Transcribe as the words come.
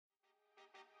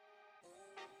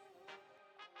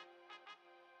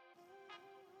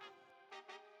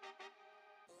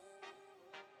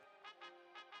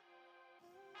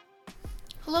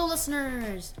Hello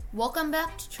listeners! Welcome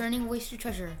back to Turning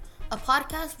Waste2Treasure, a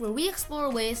podcast where we explore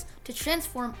ways to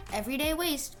transform everyday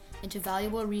waste into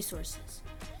valuable resources.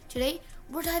 Today,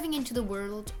 we're diving into the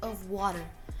world of water,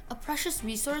 a precious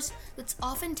resource that's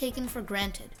often taken for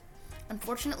granted.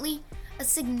 Unfortunately, a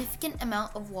significant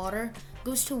amount of water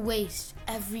goes to waste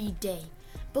every day,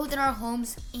 both in our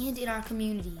homes and in our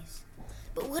communities.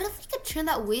 But what if we could turn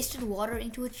that wasted water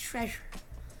into a treasure?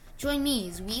 Join me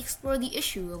as we explore the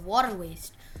issue of water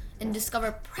waste and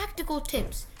discover practical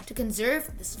tips to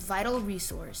conserve this vital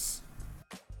resource.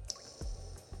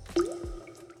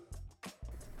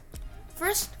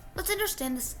 First, let's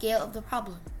understand the scale of the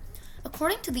problem.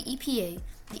 According to the EPA,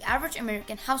 the average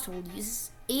American household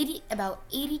uses about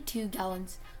 82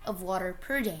 gallons of water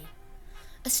per day.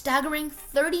 A staggering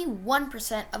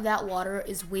 31% of that water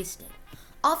is wasted,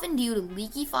 often due to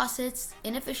leaky faucets,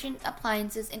 inefficient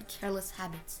appliances, and careless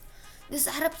habits. This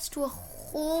adds up to a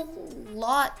whole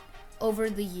lot over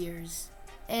the years.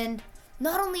 And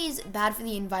not only is it bad for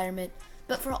the environment,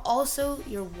 but for also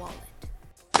your wallet.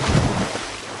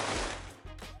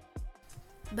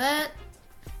 But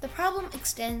the problem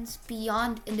extends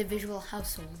beyond individual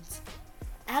households.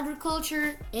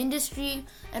 Agriculture, industry,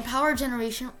 and power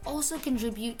generation also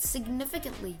contribute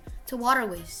significantly to water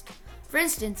waste. For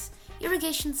instance,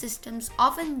 irrigation systems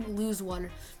often lose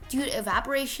water due to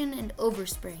evaporation and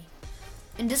overspray.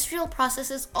 Industrial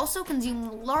processes also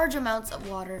consume large amounts of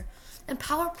water, and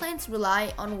power plants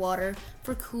rely on water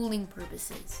for cooling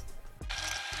purposes.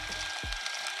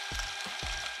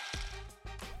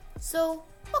 So,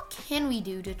 what can we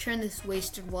do to turn this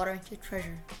wasted water into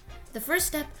treasure? The first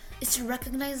step is to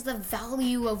recognize the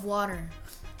value of water.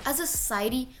 As a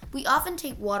society, we often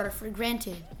take water for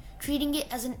granted, treating it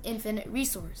as an infinite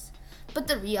resource. But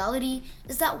the reality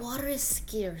is that water is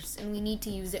scarce and we need to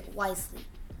use it wisely.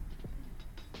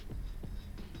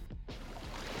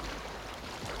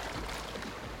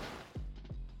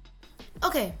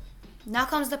 Okay, now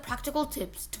comes the practical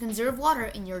tips to conserve water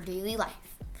in your daily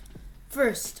life.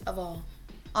 First of all,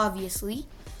 obviously,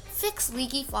 fix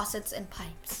leaky faucets and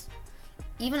pipes.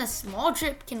 Even a small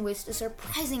drip can waste a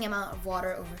surprising amount of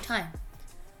water over time.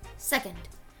 Second,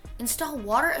 install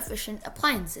water-efficient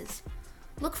appliances.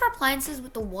 Look for appliances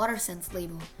with the WaterSense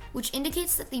label, which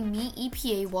indicates that they meet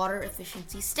EPA water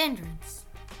efficiency standards.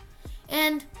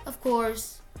 And, of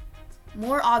course,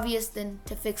 more obvious than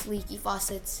to fix leaky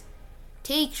faucets,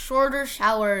 take shorter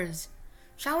showers.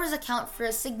 Showers account for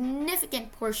a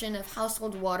significant portion of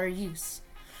household water use.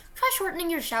 Try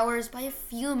shortening your showers by a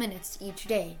few minutes each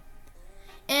day.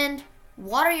 And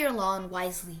water your lawn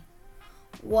wisely.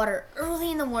 Water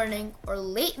early in the morning or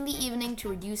late in the evening to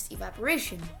reduce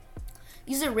evaporation.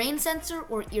 Use a rain sensor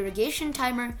or irrigation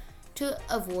timer to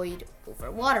avoid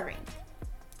overwatering.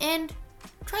 And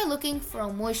try looking for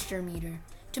a moisture meter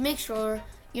to make sure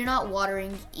you're not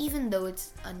watering even though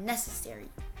it's unnecessary.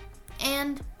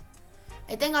 And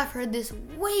I think I've heard this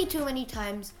way too many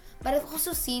times, but I've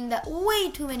also seen that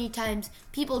way too many times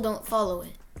people don't follow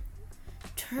it.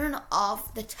 Turn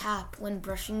off the tap when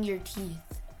brushing your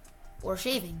teeth or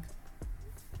shaving.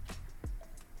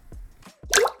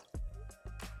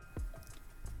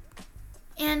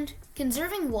 And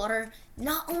conserving water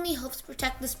not only helps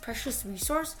protect this precious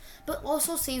resource, but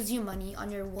also saves you money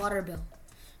on your water bill.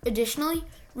 Additionally,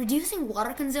 reducing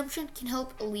water consumption can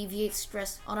help alleviate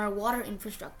stress on our water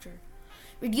infrastructure,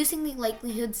 reducing the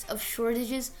likelihoods of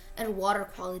shortages and water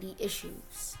quality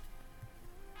issues.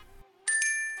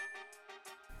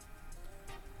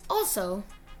 Also,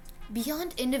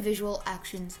 beyond individual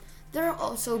actions, there are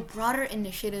also broader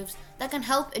initiatives that can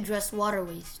help address water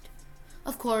waste.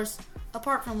 Of course,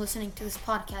 apart from listening to this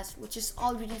podcast, which is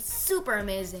already super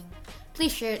amazing,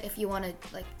 please share it if you want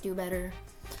to do better.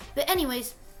 But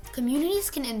anyways,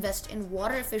 communities can invest in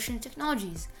water-efficient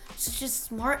technologies, such as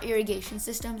smart irrigation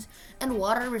systems and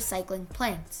water recycling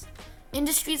plants.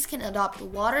 Industries can adopt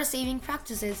water-saving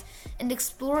practices and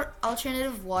explore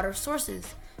alternative water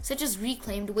sources, such as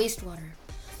reclaimed wastewater.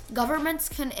 Governments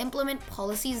can implement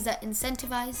policies that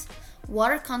incentivize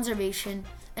water conservation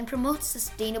and promote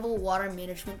sustainable water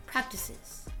management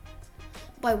practices.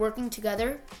 By working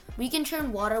together, we can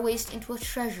turn water waste into a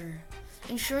treasure,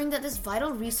 ensuring that this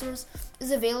vital resource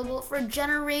is available for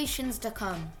generations to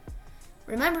come.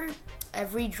 Remember,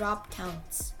 every drop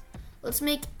counts. Let's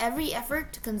make every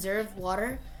effort to conserve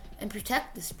water and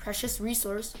protect this precious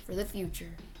resource for the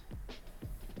future.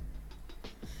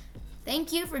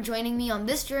 Thank you for joining me on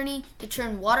this journey to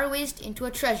turn water waste into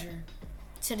a treasure.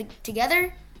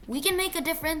 Together, we can make a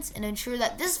difference and ensure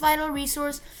that this vital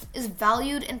resource is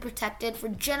valued and protected for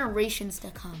generations to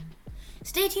come.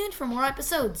 Stay tuned for more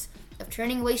episodes of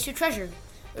Turning Waste to Treasure,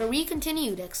 where we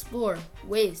continue to explore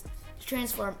ways to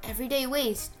transform everyday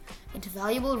waste into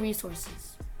valuable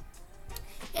resources.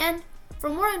 And for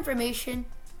more information,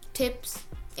 tips,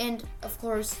 and of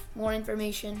course, more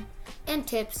information and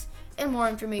tips, and more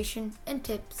information and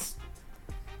tips,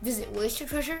 visit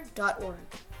waste2treasure.org.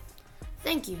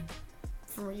 Thank you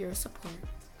for your support.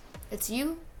 It's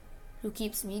you who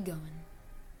keeps me going.